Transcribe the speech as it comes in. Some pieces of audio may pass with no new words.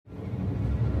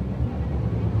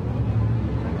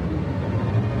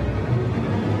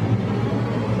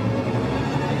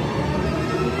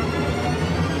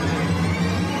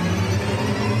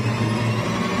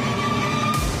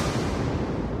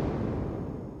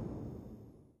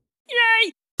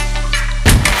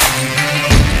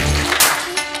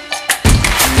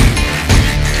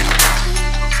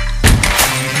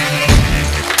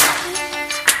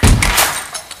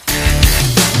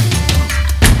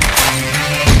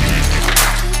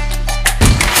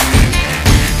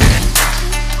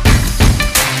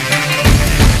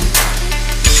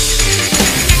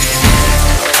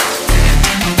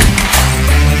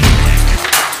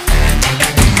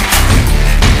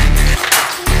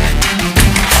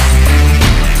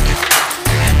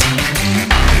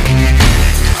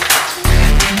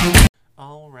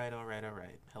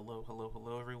Hello, hello,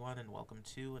 hello, everyone, and welcome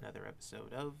to another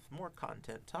episode of More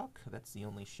Content Talk. That's the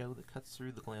only show that cuts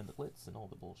through the glam, the glitz, and all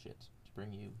the bullshit to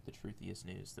bring you the truthiest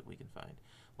news that we can find.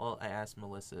 Well, I asked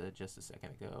Melissa just a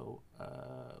second ago,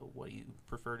 what do you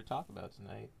prefer to talk about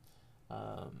tonight?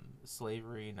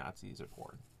 Slavery, Nazis, or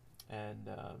porn?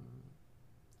 And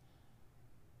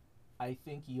I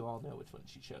think you all know which one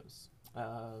she chose.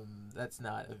 That's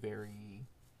not a very,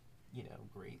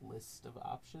 great list of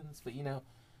options, but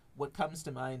what comes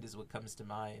to mind is what comes to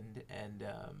mind, and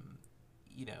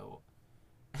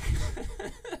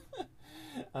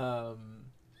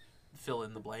fill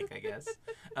in the blank, I guess.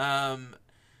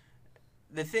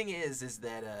 The thing is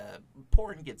that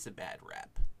porn gets a bad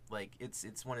rap. Like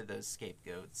it's one of those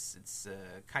scapegoats. It's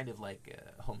kind of like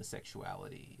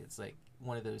homosexuality. It's like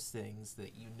one of those things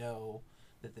that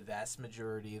that the vast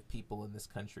majority of people in this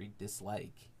country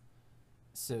dislike.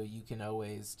 So you can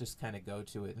always just kind of go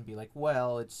to it and be like,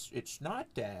 well, it's not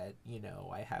that,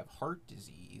 I have heart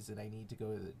disease and I need to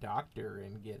go to the doctor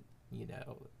and get,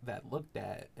 that looked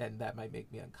at, and that might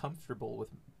make me uncomfortable with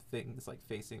things like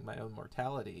facing my own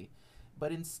mortality.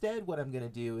 But instead, what I'm going to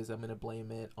do is I'm going to blame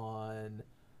it on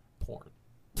porn.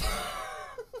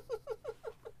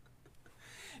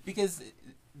 Because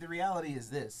the reality is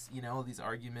this, all these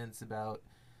arguments about,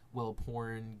 well,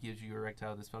 porn gives you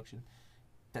erectile dysfunction.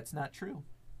 That's not true.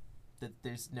 That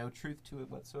there's no truth to it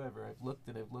whatsoever. I've looked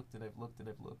and I've looked and I've looked and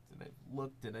I've looked and I've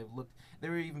looked and I've looked.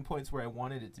 There were even points where I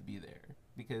wanted it to be there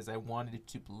because I wanted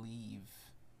to believe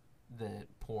that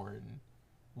porn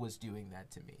was doing that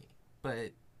to me.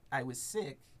 But I was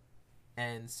sick,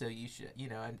 and so you should,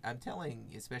 I'm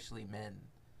telling especially men,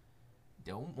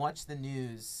 don't watch the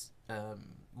news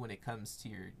when it comes to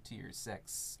your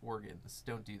sex organs.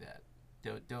 Don't do that.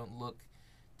 Don't look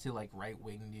to like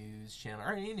right-wing news channel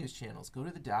or any news channels. Go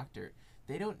to the doctor.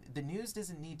 The news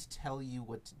doesn't need to tell you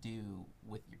what to do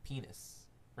with your penis,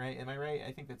 right? Am I right?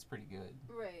 I think that's pretty good.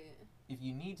 Right. If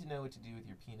you need to know what to do with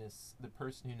your penis, the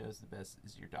person who knows the best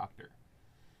is your doctor.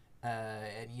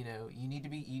 And you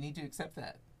need to accept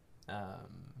that.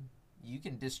 You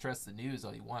can distrust the news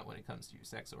all you want when it comes to your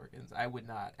sex organs. I would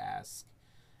not ask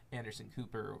Anderson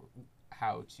Cooper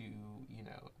how to,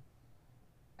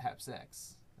 have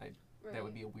sex. Right. That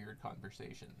would be a weird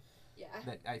conversation. Yeah.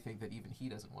 That I think that even he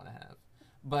doesn't want to have.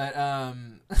 But,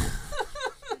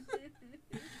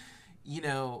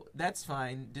 that's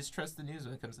fine. Distrust the news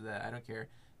when it comes to that. I don't care.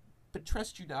 But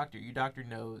trust your doctor. Your doctor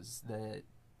knows that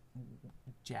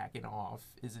jacking off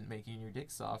isn't making your dick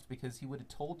soft because he would have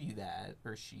told you that,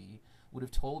 or she would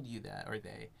have told you that, or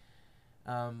they,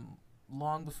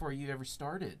 long before you ever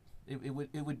started. It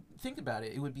would think about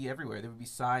it. It would be everywhere. There would be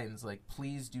signs like,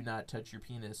 "Please do not touch your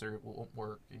penis, or it won't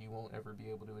work, and you won't ever be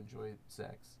able to enjoy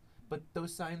sex." But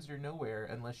those signs are nowhere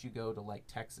unless you go to like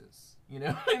Texas. You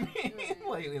know what I mean? Right.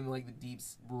 Like in like the deep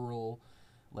rural,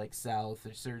 like South,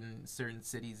 or certain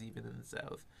cities even in the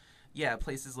South. Yeah,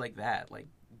 places like that. Like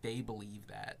they believe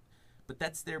that, but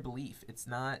that's their belief. It's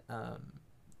not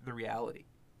the reality.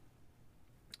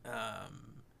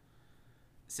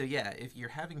 So yeah, if you're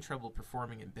having trouble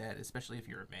performing in bed, especially if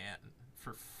you're a man,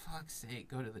 for fuck's sake,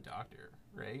 go to the doctor,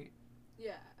 right?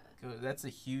 Yeah. That's a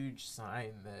huge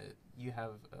sign that you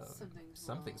have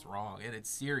something's wrong, and it's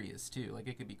serious too. Like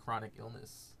it could be chronic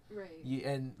illness. Right.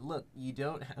 And look, you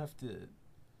don't have to.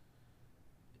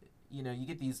 You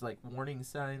get these like warning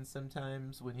signs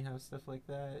sometimes when you have stuff like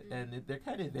that, and they're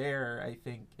kind of there, I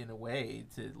think, in a way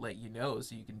to let you know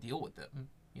so you can deal with them.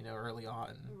 Early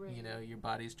on. Right. Your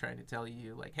body's trying to tell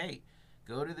you, like, hey,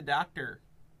 go to the doctor.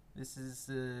 This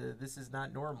is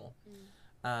not normal.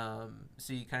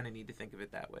 So you kind of need to think of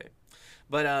it that way.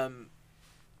 But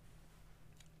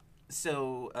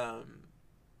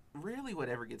rarely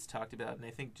whatever gets talked about, and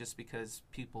I think just because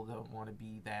people don't want to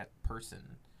be that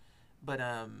person, but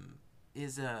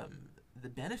is the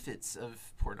benefits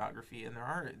of pornography, and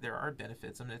there are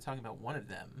benefits. I'm going to talk about one of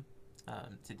them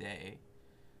today.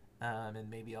 And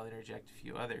maybe I'll interject a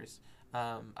few others.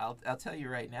 I'll tell you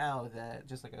right now that,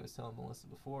 just like I was telling Melissa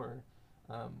before,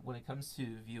 when it comes to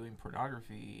viewing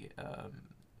pornography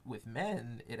with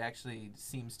men, it actually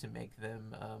seems to make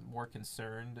them more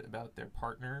concerned about their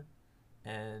partner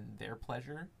and their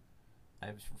pleasure.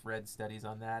 I've read studies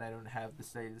on that. I don't have the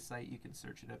site of the site. You can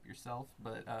search it up yourself.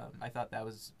 But I thought that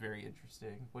was very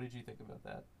interesting. What did you think about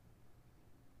that?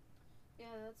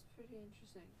 Yeah, that's pretty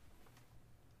interesting.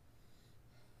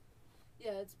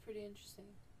 Yeah, it's pretty interesting.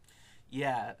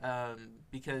 Yeah,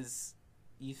 because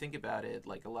you think about it,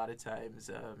 like a lot of times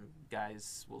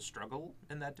guys will struggle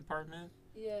in that department.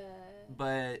 Yeah.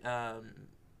 But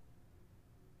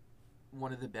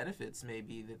one of the benefits may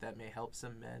be that may help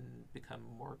some men become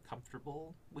more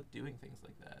comfortable with doing things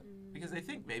like that. Because I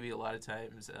think maybe a lot of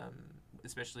times,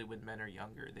 especially when men are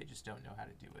younger, they just don't know how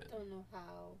to do it. Don't know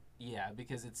how. Yeah,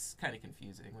 because it's kind of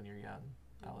confusing when you're young.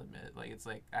 I'll admit, like, it's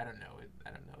like, I don't know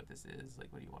what this is. Like,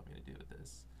 what do you want me to do with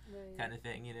this? Right. Kind of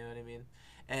thing, you know what I mean?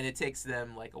 And it takes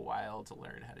them like a while to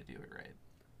learn how to do it right.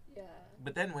 Yeah.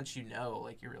 But then once you know,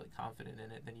 like, you're really confident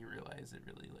in it, then you realize it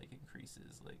really, like,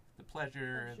 increases, like, the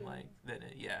pleasure and, like, then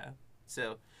it, yeah.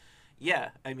 So, yeah,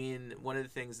 I mean, one of the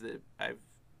things that I've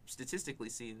statistically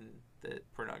seen that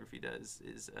pornography does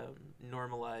is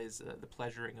normalize the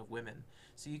pleasuring of women.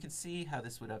 So you can see how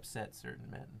this would upset certain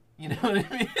men. You know what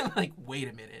I mean? Like, wait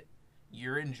a minute.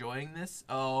 You're enjoying this?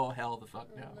 Oh, hell the fuck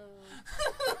no.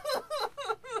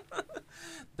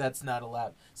 That's not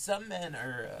allowed. Some men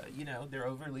are, they're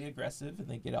overly aggressive and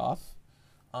they get off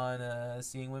on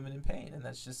seeing women in pain, and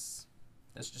that's just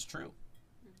true.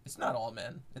 It's not all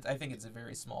men. I think it's a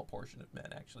very small portion of men,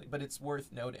 actually, but it's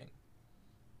worth noting.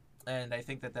 And I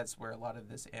think that's where a lot of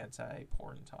this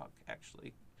anti-porn talk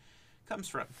actually comes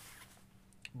from.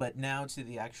 But now to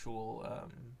the actual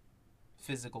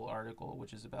physical article,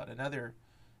 which is about another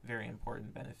very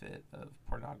important benefit of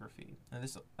pornography. And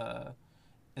this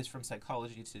is from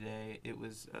Psychology Today. It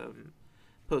was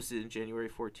posted in January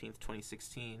 14th,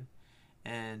 2016,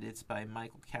 and it's by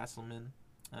Michael Castleman.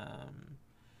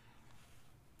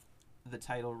 The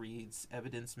title reads,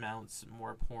 "Evidence Mounts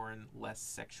More Porn, Less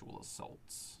Sexual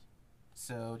Assaults."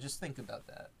 So just think about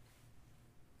that.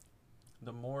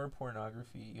 The more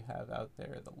pornography you have out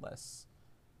there, the less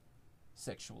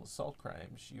sexual assault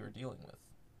crimes you're dealing with.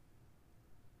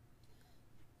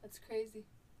 That's crazy.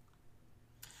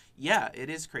 Yeah, it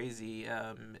is crazy.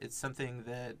 It's something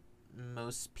that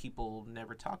most people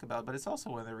never talk about, but it's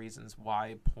also one of the reasons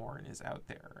why porn is out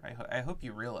there. I hope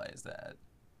you realize that.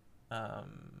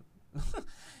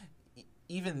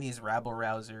 Even these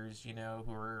rabble-rousers,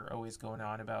 who are always going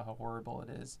on about how horrible it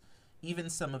is, even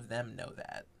some of them know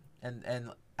that.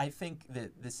 And I think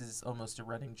that this is almost a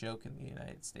running joke in the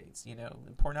United States.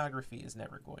 Pornography is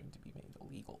never going to be made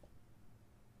illegal.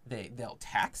 They'll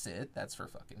tax it, that's for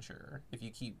fucking sure. If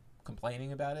you keep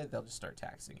complaining about it, they'll just start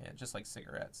taxing it, just like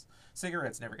cigarettes.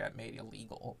 Cigarettes never got made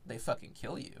illegal. They fucking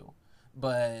kill you.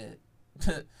 But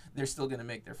they're still going to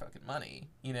make their fucking money.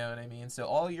 You know what I mean? So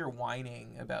all your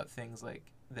whining about things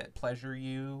like that pleasure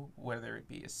you, whether it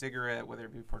be a cigarette, whether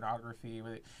it be pornography,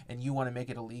 and you want to make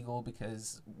it illegal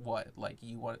because what? Like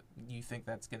you think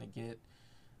that's going to get,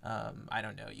 I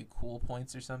don't know, you cool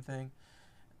points or something.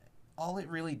 All it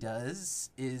really does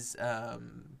is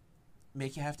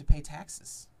make you have to pay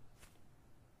taxes.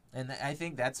 And I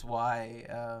think that's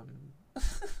why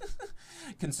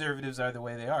conservatives are the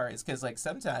way they are. It's because, like,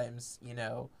 sometimes,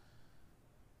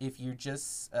 if you're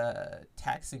just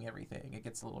taxing everything, it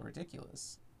gets a little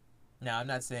ridiculous. Now, I'm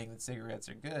not saying that cigarettes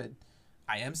are good.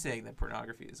 I am saying that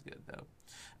pornography is good,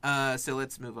 though. So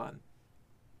let's move on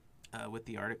with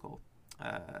the article.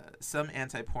 Some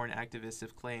anti-porn activists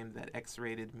have claimed that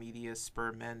X-rated media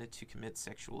spur men to commit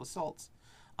sexual assaults.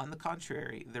 On the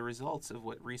contrary, the results of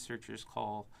what researchers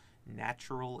call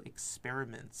natural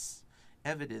experiments,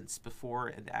 evidence before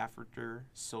and after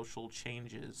social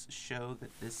changes, show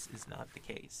that this is not the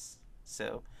case.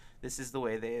 So this is the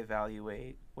way they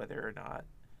evaluate whether or not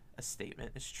a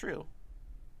statement is true.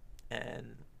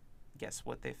 And guess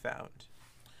what they found?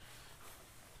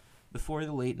 Before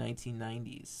the late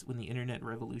 1990s, when the internet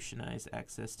revolutionized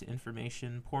access to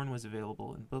information, porn was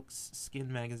available in books,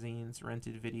 skin magazines,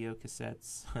 rented video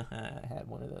cassettes. I had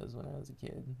one of those when I was a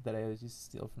kid that I always used to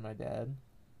steal from my dad.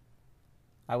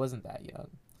 I wasn't that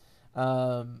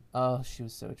young. Oh, she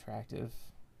was so attractive.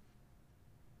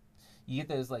 You get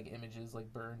those, like, images,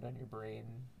 like, burned on your brain.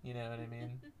 You know what I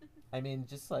mean? I mean,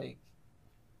 just, like,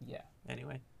 yeah.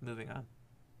 Anyway, moving on.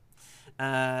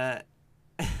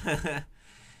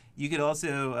 You could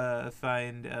also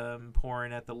find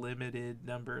porn at the limited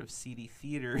number of seedy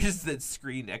theaters that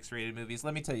screened X-rated movies.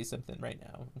 Let me tell you something right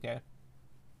now, okay?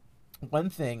 One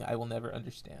thing I will never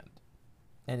understand,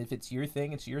 and if it's your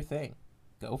thing, it's your thing.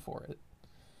 Go for it.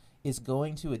 Is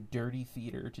going to a dirty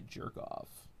theater to jerk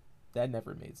off. That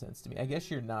never made sense to me. I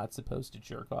guess you're not supposed to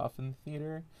jerk off in the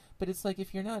theater, but it's like,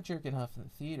 if you're not jerking off in the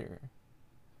theater,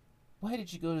 why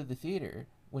did you go to the theater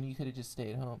when you could have just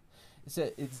stayed home? Is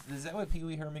that what Pee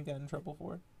Wee Herman got in trouble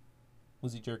for?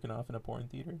 Was he jerking off in a porn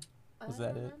theater? Was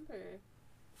that it?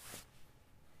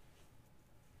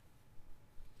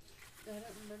 I don't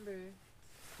remember.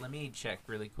 Let me check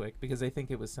really quick, because I think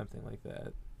it was something like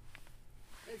that.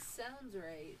 It sounds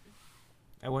right.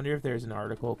 I wonder if there's an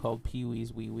article called Pee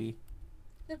Wee's Wee Wee.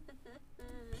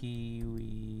 Pee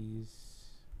Wee's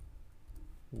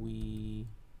We.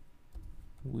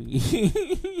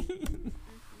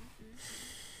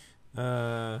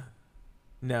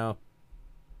 No.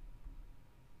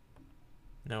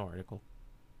 No article.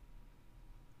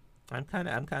 I'm kind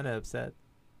of upset.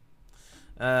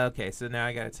 Okay, so now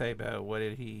I gotta tell you about what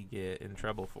did he get in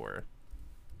trouble for.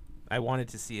 I wanted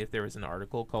to see if there was an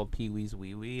article called Pee Wee's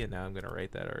Wee Wee, and now I'm gonna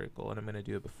write that article, and I'm gonna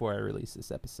do it before I release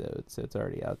this episode, so it's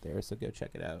already out there. So go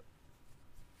check it out,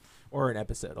 or an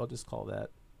episode. I'll just call that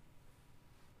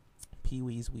Pee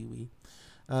Wee's Wee Wee.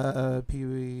 Pee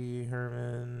Wee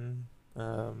Herman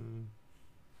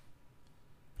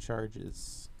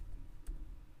charges.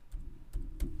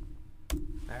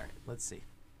 All right, let's see.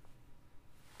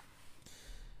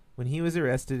 When he was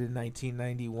arrested in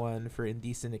 1991 for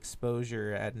indecent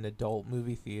exposure at an adult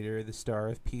movie theater, the star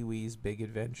of Pee-wee's Big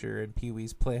Adventure and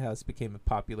Pee-wee's Playhouse became a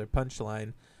popular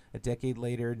punchline. A decade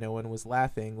later, no one was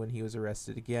laughing when he was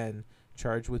arrested again,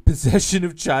 charged with possession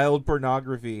of child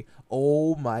pornography.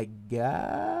 Oh my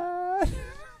God.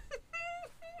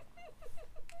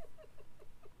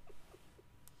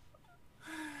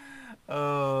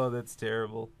 Oh, that's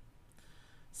terrible.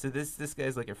 So this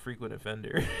guy's like a frequent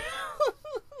offender.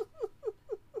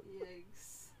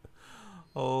 Yikes.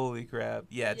 Holy crap.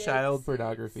 Yeah, Yikes, child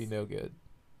pornography, yikes. no good.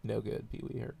 No good, Pee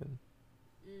Wee Herman.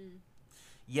 Mm.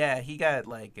 Yeah, he got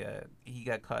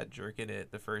caught jerking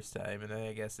it the first time, and then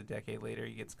I guess a decade later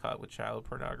he gets caught with child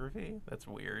pornography. That's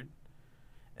weird.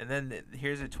 And then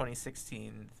here's a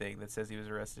 2016 thing that says he was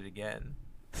arrested again.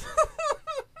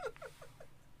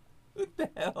 What the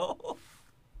hell?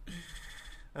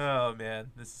 Oh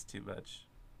man, this is too much.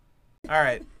 All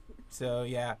right, so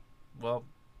yeah, well,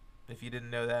 if you didn't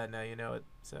know that, now you know it.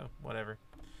 So whatever.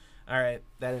 All right,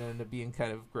 that ended up being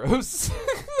kind of gross.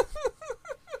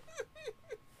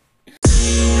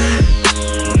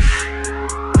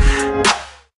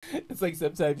 It's like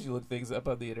sometimes you look things up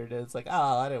on the internet. It's like,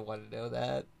 oh, I didn't want to know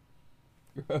that.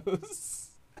 Gross.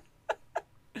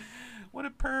 What a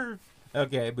perv.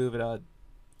 Okay, moving on.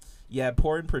 Yeah,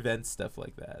 porn prevents stuff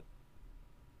like that.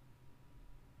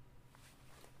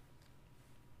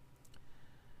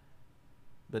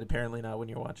 But apparently not when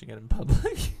you're watching it in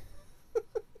public.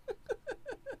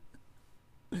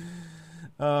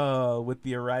 With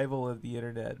the arrival of the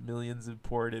internet, millions of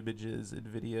porn images and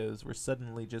videos were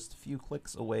suddenly just a few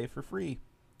clicks away for free.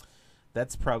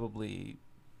 That's probably,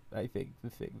 I think, the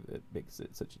thing that makes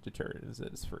it such a deterrent is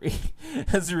that it's free.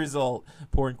 As a result,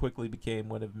 porn quickly became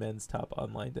one of men's top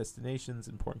online destinations,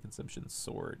 and porn consumption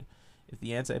soared. If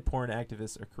the anti-porn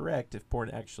activists are correct, if porn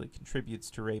actually contributes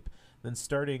to rape, then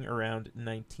starting around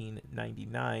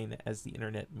 1999, as the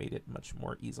internet made it much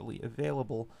more easily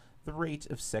available, the rate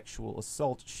of sexual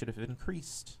assault should have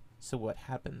increased. So what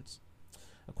happened?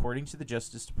 According to the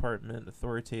Justice Department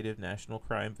authoritative National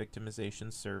Crime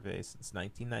Victimization Survey since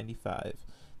 1995,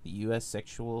 the U.S.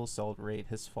 sexual assault rate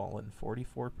has fallen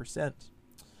 44%.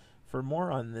 For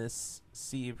more on this,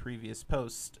 see a previous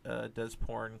post, Does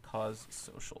Porn Cause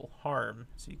Social Harm?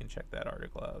 So you can check that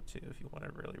article out, too, if you want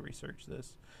to really research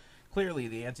this. Clearly,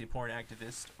 the anti-porn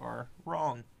activists are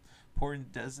wrong. Porn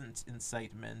doesn't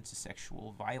incite men to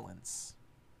sexual violence.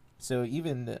 So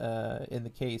even in the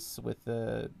case with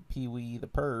Pee Wee the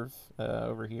perv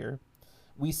over here,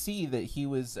 we see that he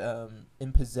was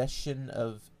in possession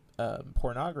of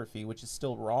pornography, which is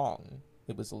still wrong.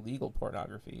 It was illegal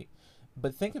pornography.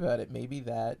 But think about it, maybe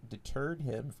that deterred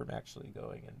him from actually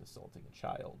going and assaulting a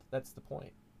child. That's the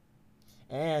point.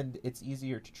 And it's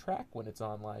easier to track when it's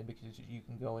online because you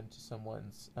can go into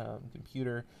someone's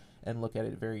computer and look at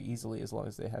it very easily as long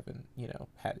as they haven't,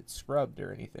 had it scrubbed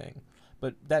or anything.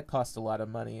 But that costs a lot of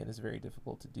money and is very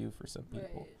difficult to do for some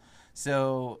people. Right.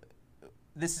 So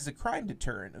this is a crime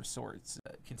deterrent of sorts.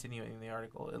 Continuing the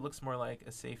article, it looks more like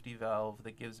a safety valve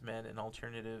that gives men an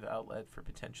alternative outlet for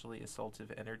potentially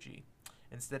assaultive energy.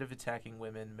 Instead of attacking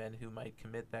women, men who might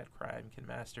commit that crime can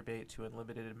masturbate to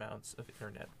unlimited amounts of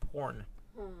internet porn.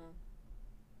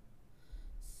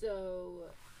 So,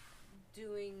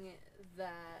 doing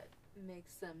that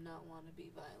makes them not want to be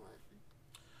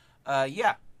violent.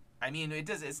 Yeah. I mean,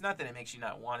 it's not that it makes you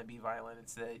not want to be violent.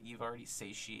 It's that you've already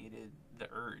satiated the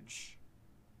urge.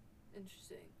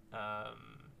 Interesting.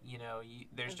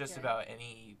 There's just about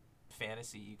any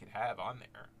fantasy you could have on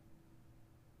there.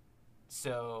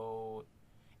 So,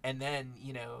 and then,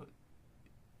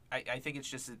 I think it's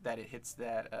just that it hits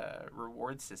that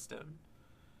reward system,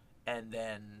 and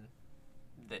then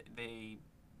they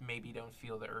maybe don't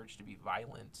feel the urge to be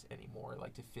violent anymore,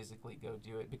 like to physically go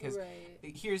do it. Because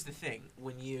here's the thing,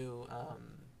 when you,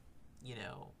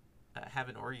 have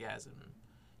an orgasm,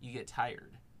 you get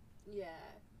tired. Yeah.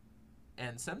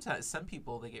 And sometimes some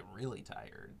people, they get really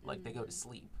tired, like they go to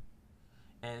sleep,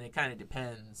 and it kind of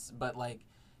depends. But like,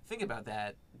 think about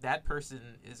that. That person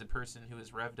is a person who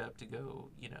is revved up to go,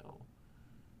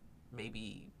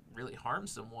 maybe really harm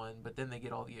someone, but then they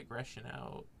get all the aggression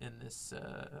out in this,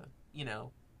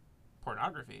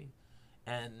 pornography,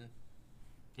 and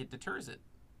it deters it.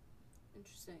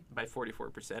 Interesting. By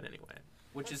 44% anyway,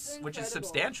 which is incredible.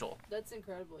 substantial. That's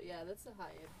incredible. Yeah, that's a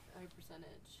high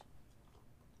percentage.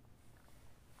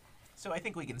 So I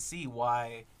think we can see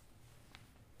why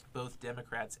both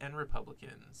Democrats and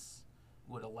Republicans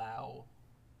would allow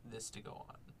this to go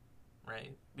on,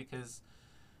 right? Because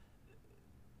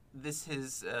this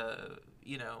has,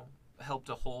 helped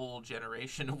a whole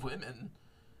generation of women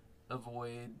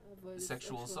avoid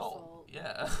sexual assault.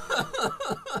 Yeah.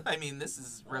 I mean, this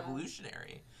is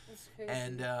revolutionary. That's crazy.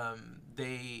 And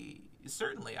they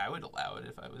certainly, I would allow it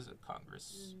if I was a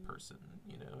Congress person.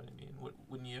 You know what I mean?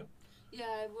 Wouldn't you? Yeah,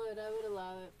 I would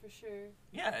allow it for sure.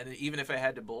 Yeah, and even if I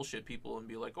had to bullshit people and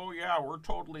be like, oh yeah, we're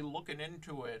totally looking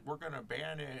into it, we're gonna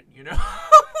ban it,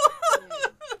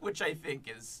 which I think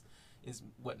is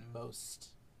what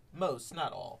most,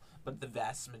 not all, but the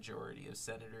vast majority of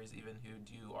senators, even who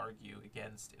do argue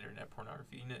against internet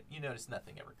pornography, you notice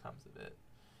nothing ever comes of it,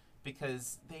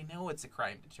 because they know it's a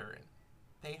crime deterrent.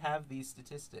 They have these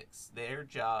statistics. Their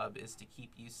job is to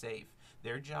keep you safe.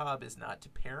 Their job is not to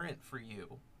parent for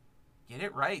you. Get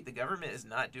it right. The government is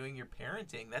not doing your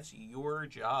parenting. That's your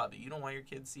job. You don't want your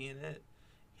kids seeing it?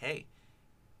 Hey,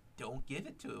 don't give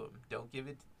it to them. Don't give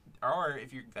it. Or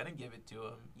if you're going to give it to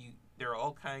them, there are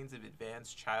all kinds of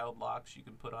advanced child locks you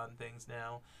can put on things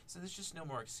now. So there's just no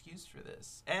more excuse for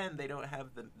this. And they don't have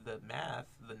the math,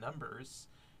 the numbers,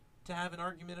 to have an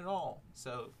argument at all.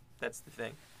 So that's the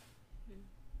thing.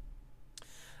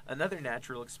 Another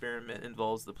natural experiment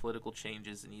involves the political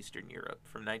changes in Eastern Europe.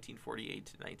 From 1948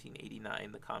 to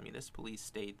 1989, the communist police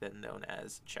state, then known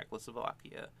as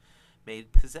Czechoslovakia,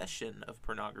 made possession of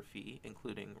pornography,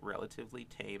 including relatively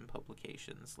tame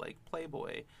publications like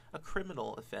Playboy, a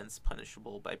criminal offense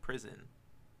punishable by prison.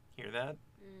 Hear that?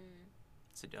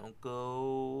 So don't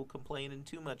go complaining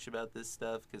too much about this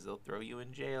stuff, because they'll throw you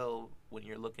in jail when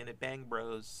you're looking at Bang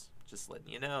Bros. Just letting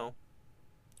you know.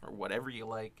 Or whatever you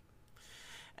like.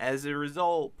 As a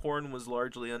result, porn was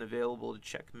largely unavailable to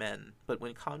Czech men, but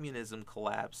when communism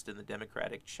collapsed and the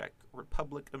Democratic Czech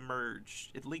Republic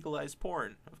emerged, it legalized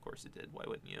porn. Of course it did. Why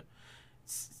wouldn't you?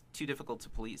 It's too difficult to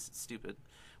police. It's stupid.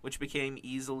 Which became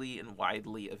easily and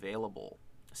widely available.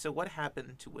 So what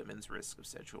happened to women's risk of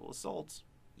sexual assault?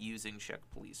 Using Czech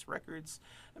police records,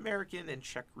 American and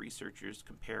Czech researchers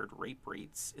compared rape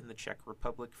rates in the Czech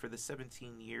Republic for the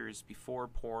 17 years before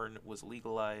porn was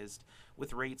legalized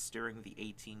with rates during the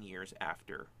 18 years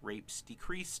after. Rapes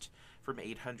decreased from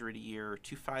 800 a year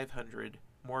to 500,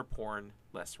 more porn,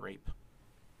 less rape.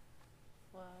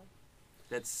 Wow.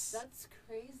 That's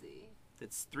crazy.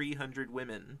 That's 300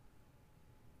 women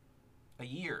a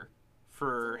year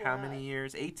for how many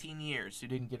years? 18 years who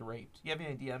didn't get raped. You have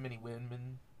any idea how many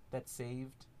women that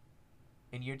saved?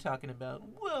 And you're talking about,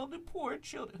 well, the poor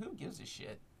children. Who gives a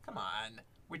shit? Come on.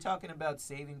 We're talking about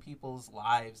saving people's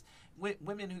lives.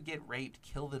 Women who get raped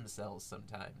kill themselves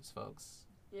sometimes, folks.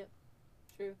 Yep.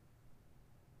 True.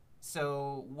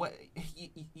 So what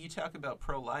you talk about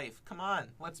pro-life. Come on,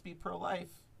 let's be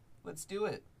pro-life. Let's do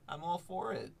it. I'm all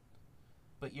for it.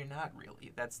 But you're not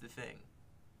really. That's the thing.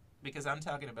 Because I'm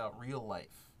talking about real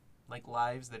life. Like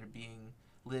lives that are being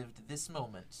lived this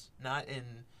moment. Not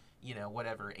in,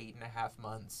 8.5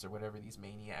 months or whatever these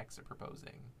maniacs are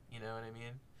proposing. You know what I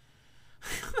mean?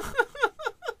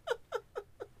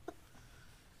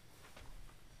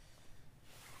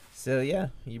 So yeah,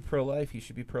 you pro-life, you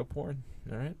should be pro-porn.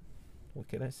 All right? What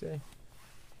can I say?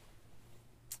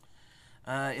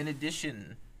 In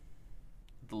addition,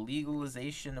 the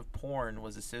legalization of porn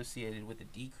was associated with a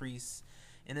decrease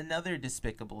in another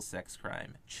despicable sex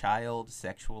crime, child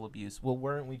sexual abuse. Well,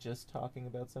 weren't we just talking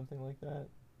about something like that?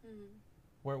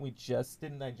 Mm-hmm.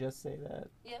 Didn't I just say that?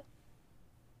 Yep.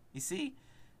 You see,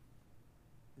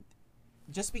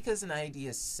 just because an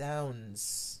idea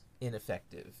sounds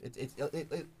ineffective,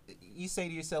 you say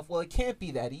to yourself, well, it can't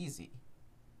be that easy.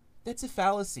 That's a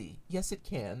fallacy. Yes, it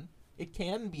can. It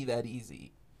can be that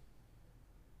easy.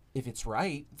 If it's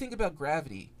right. Think about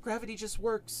gravity. Gravity just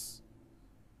works.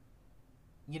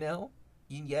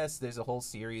 Yes, there's a whole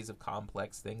series of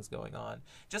complex things going on.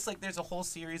 Just like there's a whole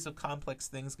series of complex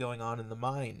things going on in the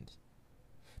mind.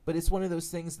 But it's one of those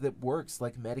things that works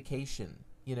like medication.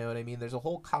 You know what I mean? There's a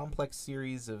whole complex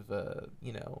series of,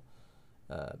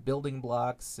 building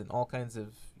blocks and all kinds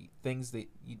of things that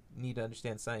you need to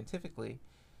understand scientifically.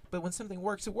 But when something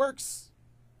works, it works.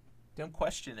 don't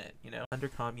question it, you know. Under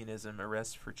communism,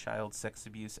 arrests for child sex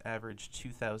abuse averaged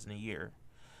 2,000 a year.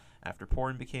 After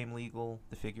porn became legal,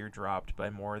 the figure dropped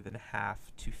by more than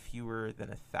half to fewer than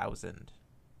 1,000.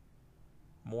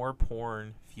 More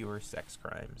porn, fewer sex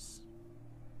crimes.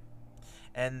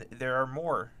 And there are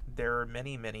more. There are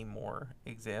many, many more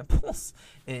examples.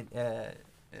 In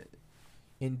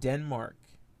Denmark,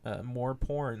 more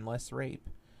porn, less rape.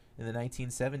 In the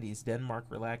 1970s, Denmark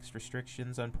relaxed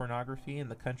restrictions on pornography,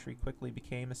 and the country quickly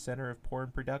became a center of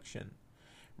porn production.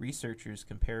 Researchers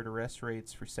compared arrest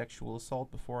rates for sexual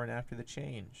assault before and after the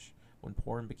change. When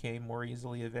porn became more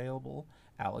easily available,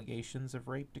 allegations of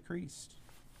rape decreased.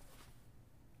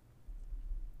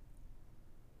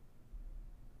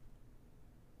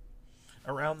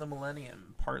 Around the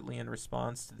millennium, partly in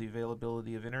response to the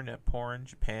availability of internet porn,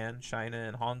 Japan, China,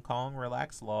 and Hong Kong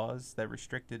relaxed laws that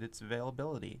restricted its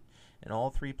availability. In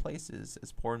all three places,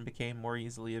 as porn became more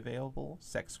easily available,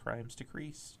 sex crimes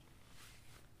decreased.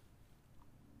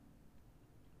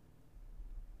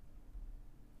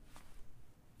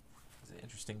 It's an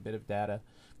interesting bit of data.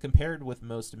 Compared with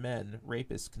most men,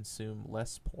 rapists consume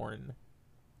less porn.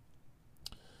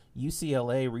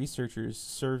 UCLA researchers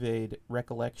surveyed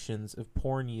recollections of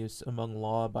porn use among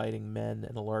law-abiding men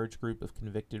and a large group of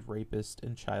convicted rapists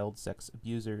and child sex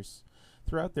abusers.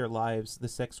 Throughout their lives, the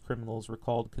sex criminals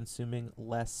recalled consuming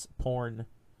less porn.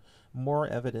 More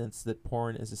evidence that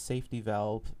porn is a safety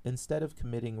valve. Instead of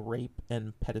committing rape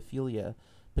and pedophilia,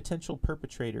 potential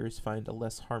perpetrators find a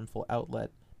less harmful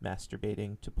outlet,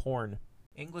 masturbating to porn.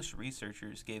 English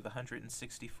researchers gave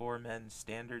 164 men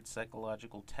standard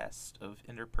psychological tests of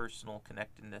interpersonal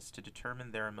connectedness to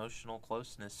determine their emotional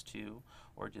closeness to,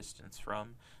 or distance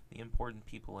from, the important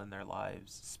people in their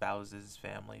lives, spouses,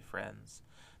 family, friends.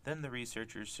 Then the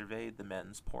researchers surveyed the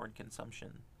men's porn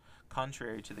consumption.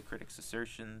 Contrary to the critics'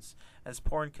 assertions, as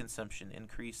porn consumption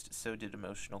increased, so did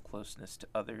emotional closeness to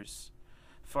others.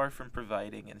 Far from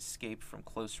providing an escape from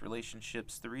close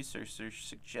relationships, the researchers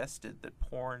suggested that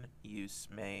porn use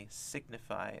may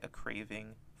signify a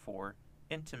craving for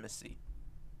intimacy.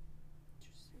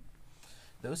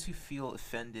 Those who feel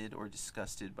offended or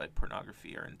disgusted by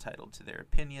pornography are entitled to their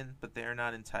opinion, but they are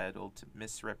not entitled to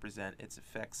misrepresent its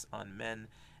effects on men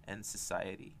and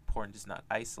society. Porn does not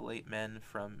isolate men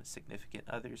from significant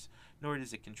others, nor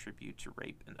does it contribute to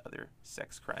rape and other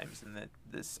sex crimes. And that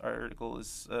this article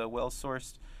is well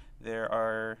sourced. There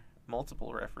are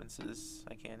multiple references.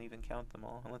 I can't even count them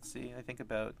all. Let's see. I think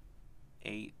about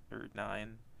 8 or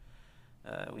 9.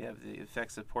 We have the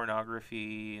effects of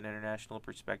pornography, an international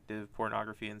perspective,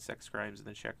 pornography and sex crimes in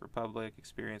the Czech Republic,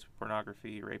 experience with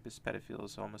pornography, rapists,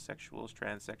 pedophiles, homosexuals,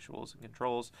 transsexuals, and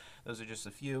controls. Those are just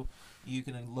a few. You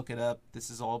can look it up. This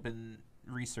has all been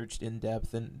researched in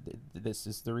depth, and this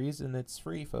is the reason it's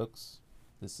free, folks.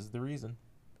 This is the reason.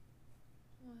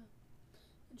 Wow.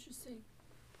 Interesting.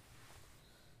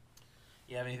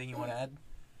 You have anything you want to add?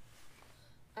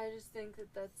 I just think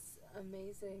that that's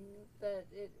amazing that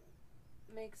it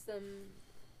makes them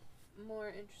more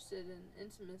interested in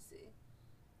intimacy.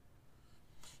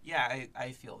 Yeah,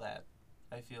 I feel that.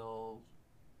 I feel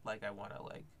like I want to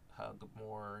like hug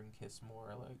more and kiss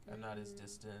more. Like I'm not as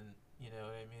distant. You know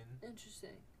what I mean?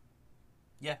 Interesting.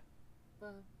 Yeah. Wow.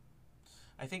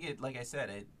 I think it, like I said,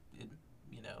 it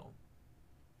you know,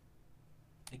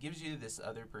 it gives you this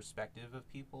other perspective of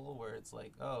people where it's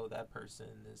like, oh, that person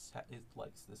it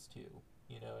likes this too.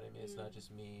 You know what I mean? It's not just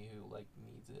me who like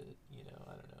needs it. You know,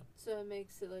 I don't know. So it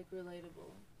makes it like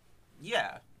relatable.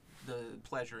 Yeah, the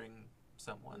pleasuring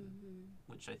someone,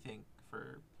 which I think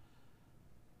for.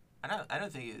 I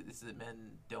don't think it's that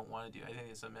men don't want to do. I think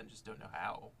that some men just don't know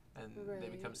how, and they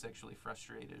become sexually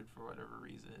frustrated for whatever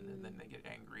reason, and then they get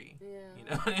angry. Yeah. You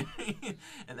know what I mean?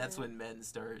 And that's when men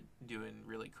start doing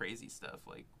really crazy stuff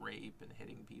like rape and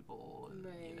hitting people, and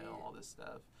you know, all this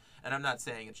stuff. And I'm not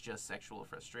saying it's just sexual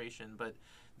frustration, but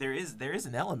there is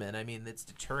an element. I mean, that's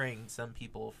deterring some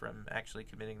people from actually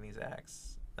committing these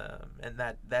acts, and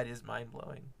that is mind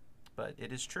blowing. But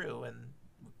it is true, and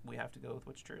we have to go with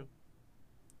what's true.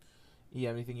 You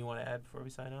have anything you want to add before we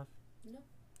sign off? No.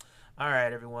 All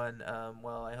right, everyone.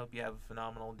 Well, I hope you have a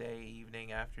phenomenal day,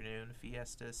 evening, afternoon,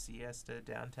 fiesta, siesta,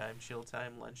 downtime, chill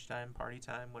time, lunchtime, party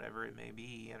time, whatever it may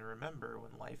be. And remember,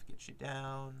 when life gets you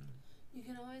down, you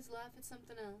can always laugh at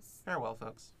something else. Farewell,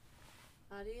 folks.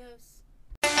 Adios.